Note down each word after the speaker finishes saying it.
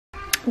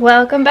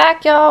Welcome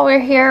back, y'all. We're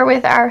here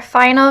with our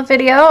final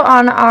video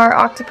on our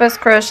octopus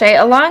crochet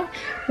along.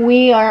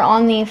 We are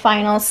on the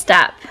final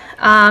step.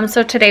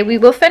 So today we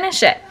will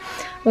finish it.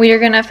 We are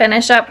going to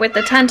finish up with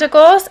the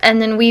tentacles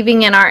and then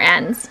weaving in our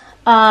ends.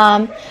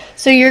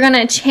 So you're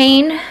going to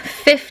chain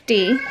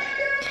 50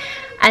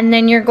 and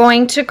then you're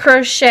going to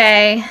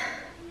crochet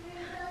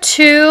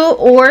 2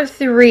 or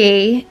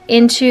 3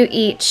 into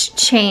each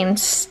chain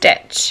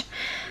stitch,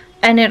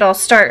 and it'll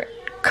start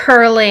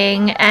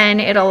curling and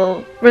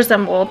it'll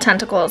resemble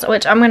tentacles,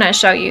 which I'm going to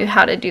show you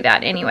how to do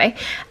that anyway.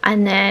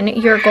 And then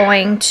you're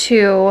going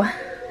to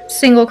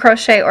single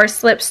crochet or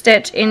slip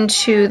stitch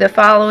into the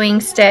following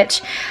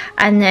stitch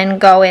and then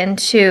go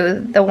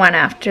into the one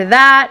after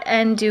that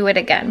and do it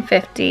again,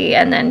 50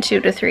 and then 2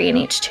 to 3 in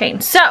each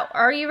chain. So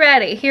are you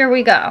ready? Here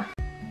we go.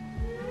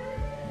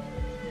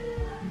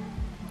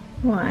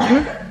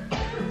 1,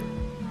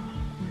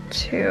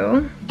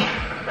 2,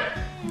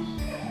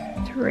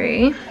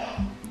 3.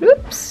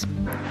 Oops,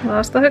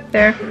 lost the hook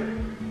there.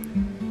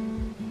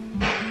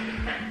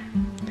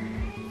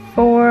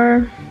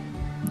 4,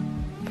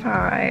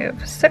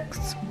 5,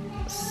 6,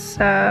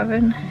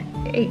 7,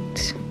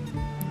 8,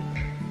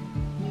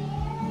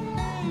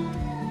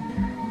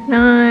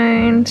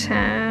 9,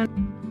 10.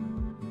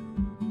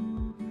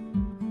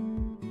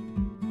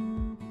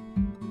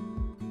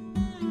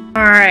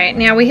 Alright,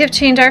 now we have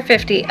chained our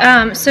 50.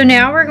 So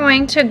now we're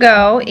going to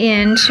go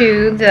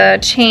into the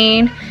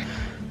chain,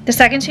 the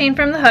second chain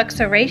from the hook,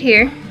 so right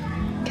here,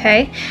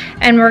 okay,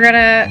 and we're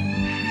gonna,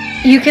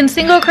 you can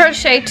single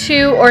crochet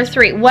 2 or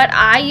 3. What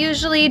I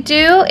usually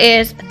do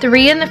is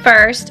 3 in the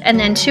first and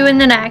then 2 in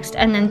the next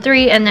and then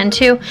 3 and then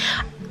 2.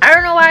 I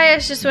don't know why,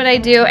 it's just what I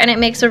do and it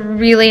makes a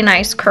really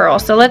nice curl.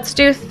 So let's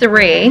do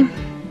 3.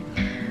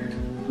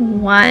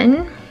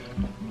 1,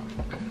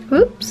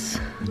 oops,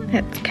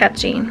 it's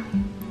catching.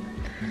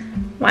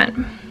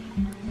 1,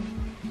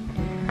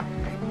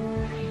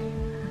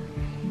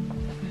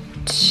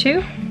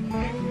 2,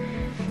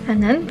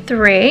 and then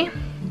 3.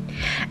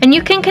 And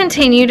you can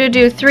continue to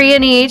do 3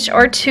 in each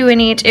or 2 in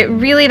each. It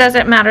really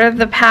doesn't matter.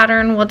 The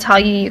pattern will tell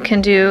you you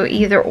can do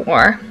either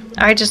or.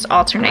 I just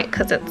alternate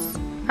because it's,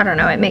 I don't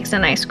know, it makes a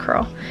nice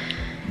curl.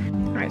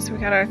 Alright, so we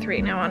got our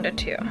 3, now on to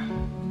 2.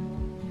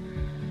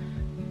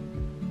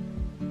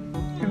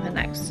 And the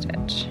next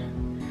stitch.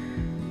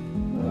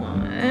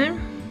 1,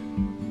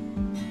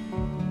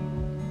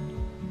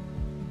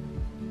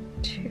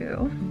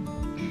 2,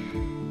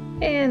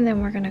 and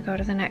then we're going to go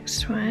to the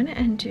next one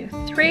and do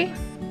 3,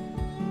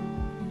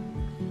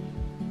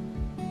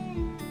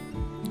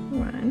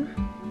 1,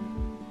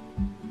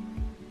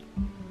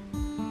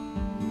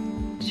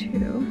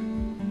 2,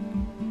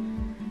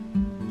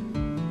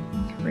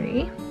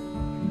 3,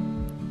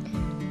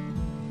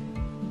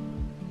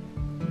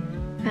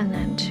 and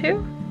then 2,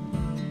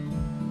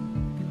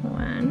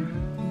 1,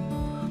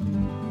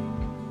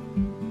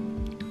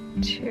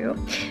 2,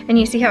 and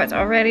you see how it's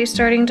already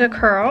starting to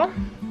curl,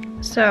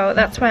 so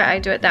that's why I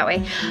do it that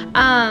way.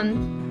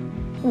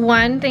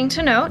 One thing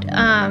to note,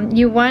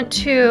 you want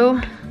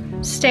to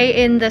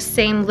stay in the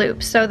same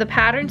loop. So the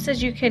pattern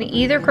says you can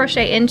either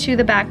crochet into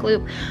the back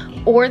loop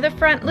or the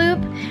front loop,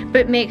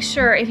 but make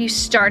sure if you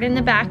start in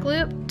the back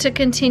loop to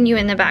continue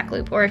in the back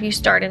loop, or if you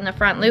start in the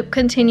front loop,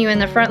 continue in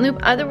the front loop.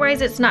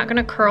 Otherwise it's not going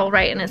to curl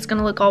right and it's going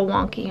to look all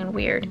wonky and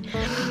weird.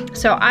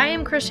 So I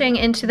am crocheting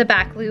into the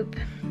back loop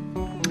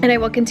and I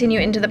will continue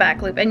into the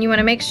back loop, and you want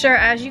to make sure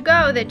as you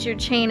go that your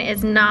chain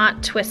is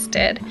not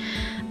twisted,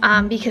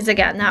 because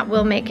again that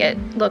will make it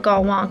look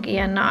all wonky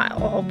and not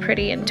all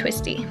pretty and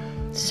twisty.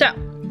 So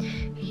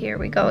here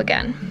we go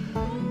again.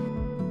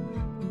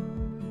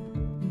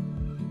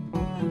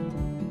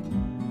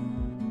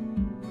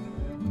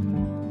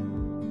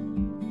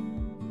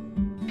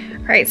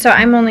 Alright, so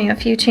I'm only a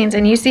few chains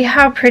and you see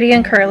how pretty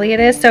and curly it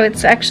is, so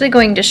it's actually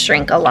going to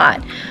shrink a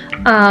lot.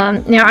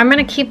 Now I'm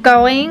going to keep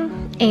going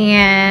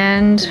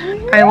and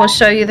I will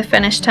show you the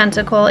finished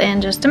tentacle in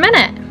just a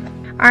minute.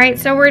 Alright,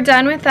 so we're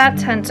done with that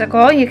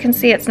tentacle. You can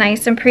see it's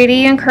nice and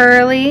pretty and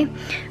curly.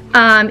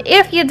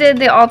 If you did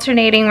the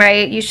alternating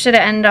right, you should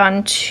end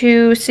on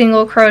 2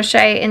 single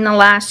crochet in the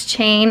last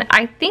chain.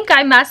 I think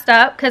I messed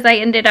up because I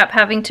ended up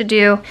having to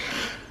do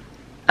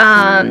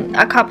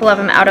a couple of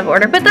them out of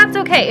order, but that's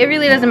okay. It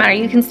really doesn't matter.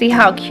 You can see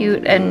how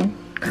cute and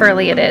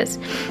curly it is.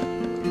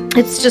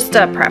 It's just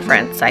a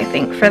preference, I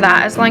think, for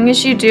that. As long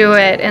as you do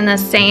it in the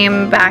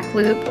same back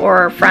loop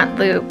or front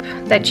loop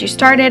that you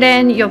started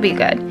in, you'll be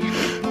good.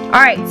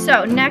 Alright,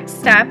 so next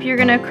step, you're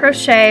going to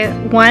crochet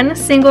 1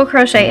 single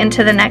crochet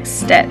into the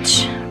next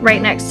stitch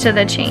right next to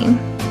the chain.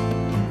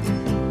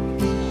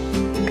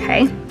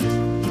 Okay.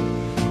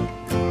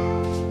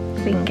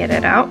 We can get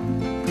it out.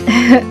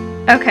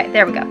 Okay,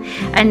 there we go.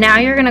 And now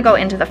you're going to go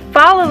into the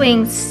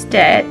following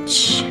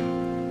stitch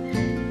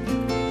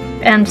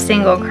and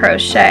single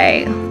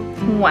crochet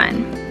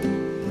 1.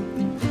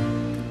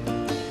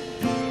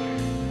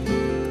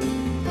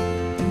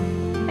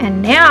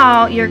 And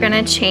now you're going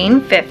to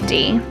chain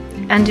 50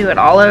 and do it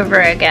all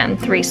over again.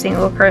 3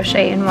 single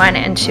crochet in one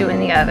and 2 in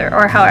the other,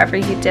 or however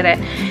you did it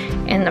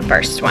in the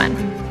first one.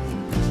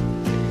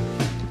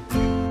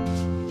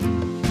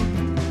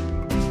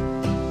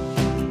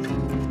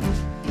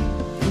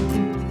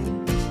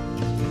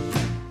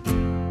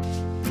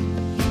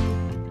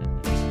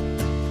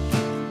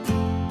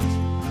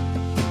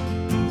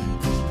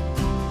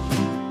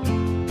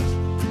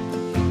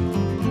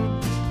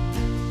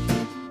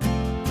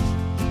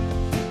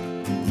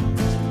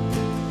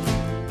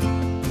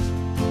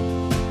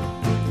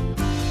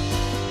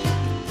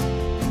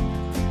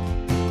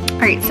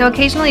 Alright, so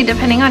occasionally,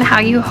 depending on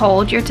how you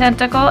hold your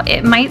tentacle,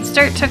 it might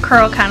start to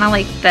curl kind of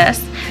like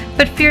this,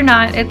 but fear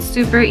not, it's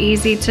super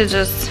easy to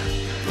just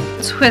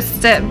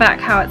twist it back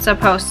how it's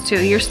supposed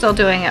to. You're still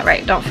doing it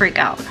right, don't freak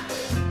out.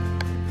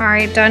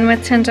 Alright, done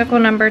with tentacle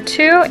number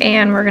 2,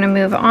 and we're going to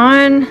move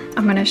on.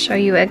 I'm going to show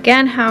you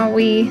again how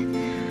we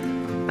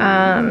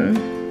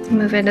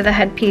move into the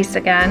headpiece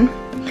again.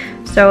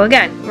 So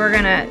again,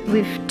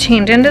 we've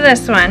chained into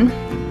this one.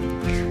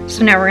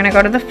 So now we're going to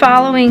go to the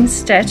following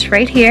stitch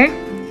right here,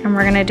 and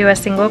we're going to do a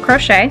single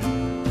crochet.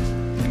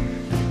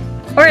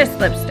 Or a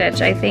slip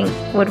stitch I think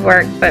would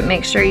work, but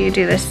make sure you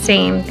do the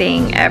same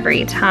thing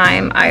every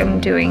time.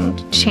 I'm doing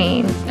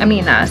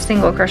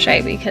single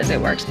crochet because it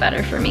works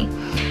better for me.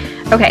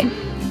 Okay,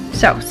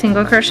 so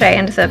single crochet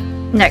into the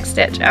next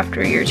stitch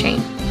after your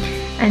chain.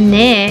 And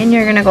then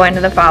you're gonna go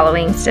into the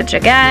following stitch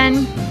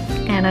again,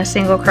 and a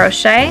single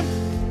crochet,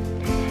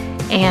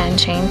 and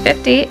chain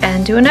 50,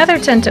 and do another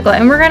tentacle.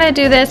 And we're gonna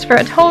do this for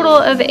a total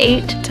of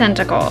 8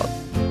 tentacles.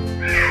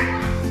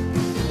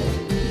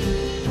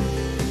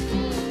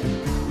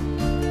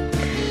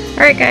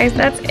 Alright guys,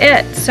 that's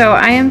it. So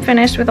I am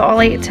finished with all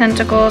 8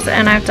 tentacles,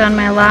 and I've done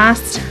my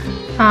last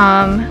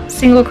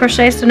single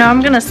crochet. So now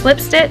I'm going to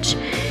slip stitch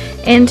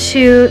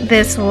into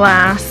this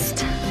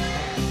last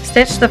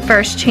stitch, the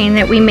first chain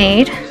that we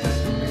made.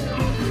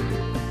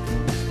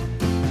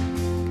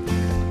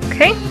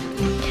 Okay,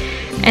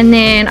 and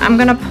then I'm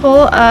going to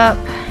pull up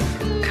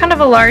kind of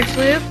a large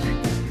loop,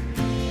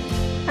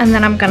 and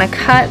then I'm going to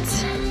cut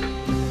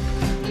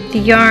the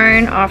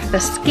yarn off the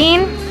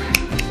skein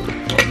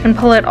and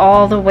pull it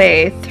all the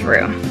way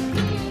through.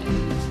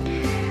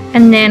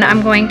 And then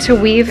I'm going to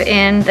weave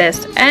in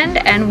this end,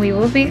 and we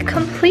will be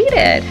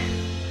completed.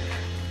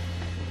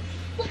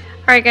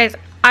 Alright guys,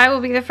 I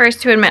will be the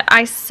first to admit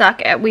I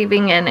suck at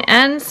weaving in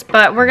ends,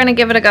 but we're gonna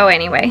give it a go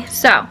anyway.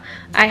 So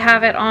I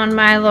have it on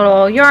my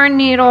little yarn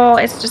needle.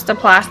 It's just a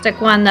plastic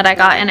one that I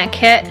got in a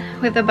kit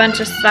with a bunch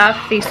of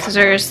stuff. These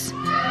scissors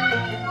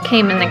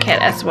came in the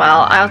kit as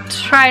well. I'll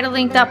try to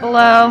link that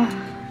below.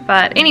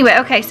 But anyway,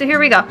 okay, so here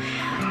we go.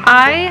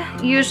 I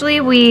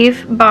usually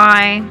weave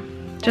by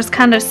just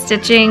kind of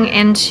stitching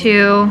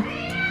into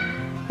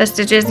the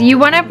stitches. You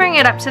want to bring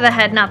it up to the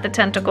head, not the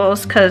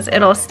tentacles, because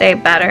it'll stay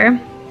better.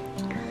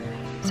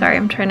 Sorry,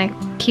 I'm trying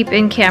to keep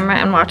in camera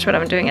and watch what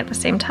I'm doing at the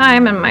same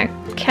time, and my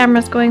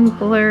camera's going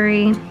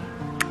blurry.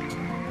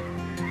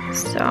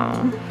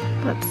 So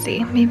let's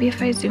see, maybe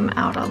if I zoom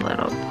out a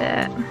little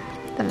bit,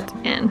 that's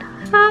in.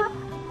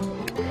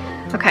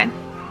 Okay,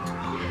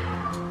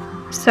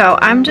 so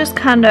I'm just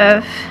kind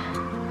of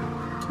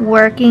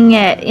working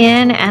it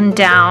in and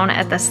down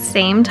at the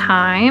same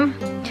time,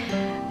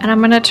 and I'm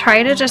going to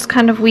try to just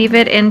kind of weave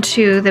it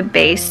into the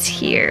base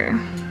here.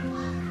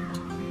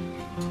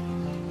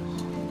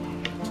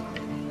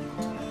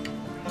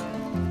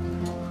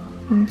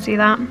 You see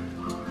that?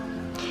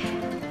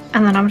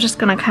 And then I'm just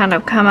going to kind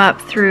of come up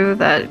through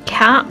the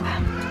cap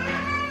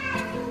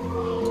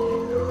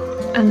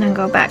and then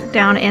go back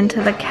down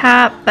into the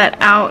cap, but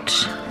out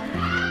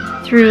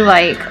through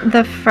like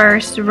the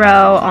first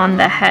row on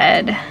the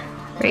head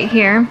right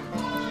here.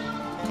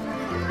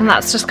 And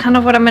that's just kind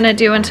of what I'm going to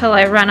do until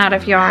I run out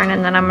of yarn,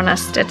 and then I'm going to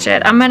stitch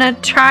it. I'm going to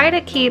try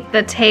to keep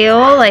the tail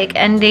like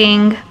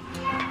ending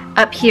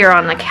up here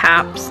on the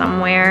cap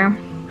somewhere.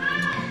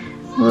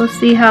 We'll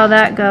see how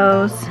that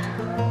goes.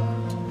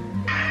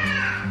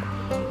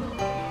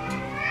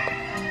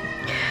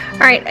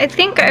 Alright, I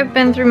think I've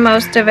been through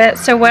most of it,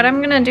 so what I'm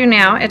going to do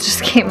now, it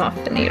just came off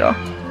the needle.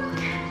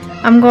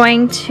 I'm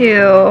going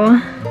to,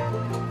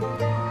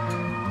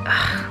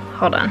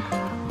 hold on,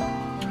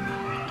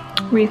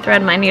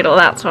 rethread my needle,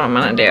 that's what I'm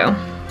going to do.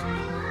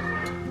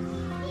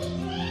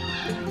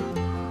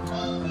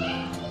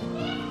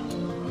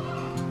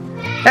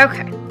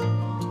 Okay,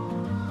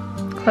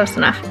 close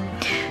enough.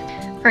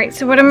 Alright,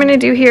 so what I'm going to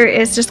do here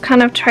is just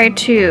kind of try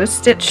to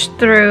stitch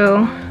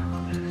through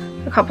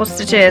a couple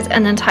stitches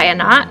and then tie a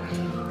knot.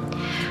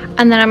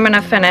 And then I'm going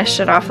to finish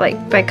it off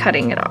like by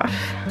cutting it off.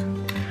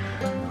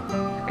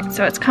 Alright,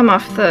 so it's come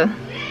off the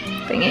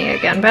thingy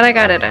again, but I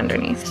got it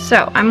underneath.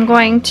 So I'm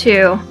going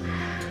to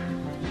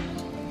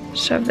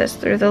shove this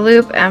through the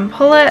loop and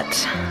pull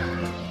it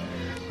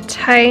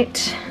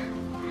tight.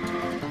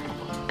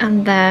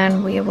 And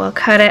then we will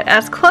cut it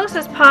as close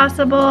as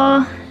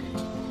possible.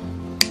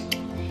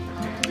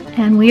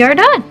 And we are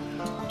done.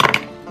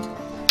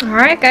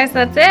 Alright guys,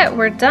 that's it.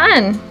 We're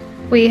done.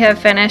 We have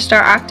finished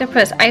our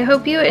octopus. I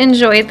hope you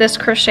enjoyed this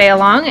crochet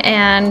along,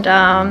 and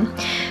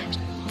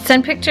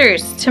send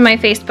pictures to my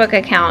Facebook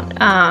account.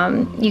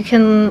 You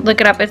can look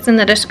it up. It's in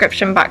the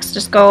description box.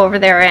 Just go over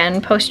there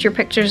and post your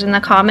pictures in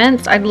the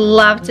comments. I'd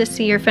love to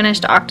see your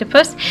finished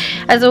octopus.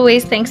 As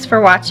always, thanks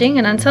for watching,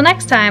 and until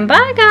next time,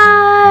 bye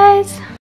guys!